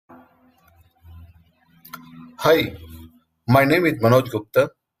Hi, my name is Manoj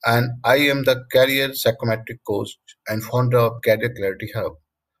Gupta, and I am the Career Psychometric Coach and founder of Career Clarity Hub,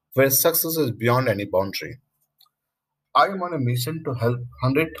 where success is beyond any boundary. I am on a mission to help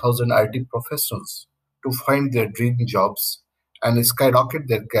 100,000 IT professionals to find their dream jobs and skyrocket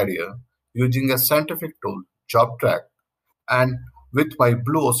their career using a scientific tool, Job Track, and with my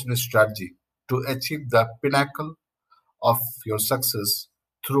Blue Ocean strategy to achieve the pinnacle of your success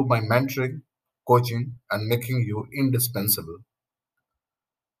through my mentoring, coaching, and making you indispensable.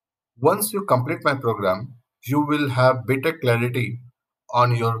 Once you complete my program, you will have better clarity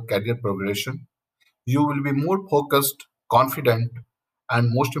on your career progression. You will be more focused, confident,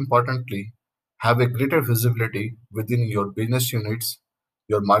 and most importantly, have a greater visibility within your business units,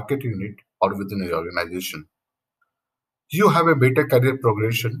 your market unit, or within your organization. You have a better career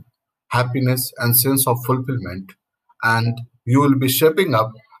progression, happiness, and sense of fulfillment, and you will be shaping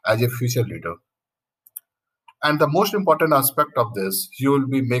up as a future leader. And the most important aspect of this, you will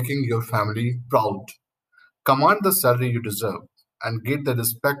be making your family proud. Command the salary you deserve and get the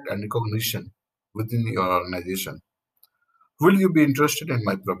respect and recognition within your organization. Will you be interested in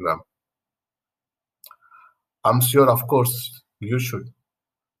my program? I'm sure, of course, you should.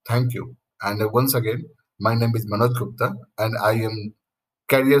 Thank you. And once again, my name is Manoj Gupta, and I am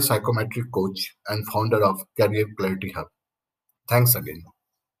Career Psychometric Coach and founder of Career Clarity Hub. Thanks again.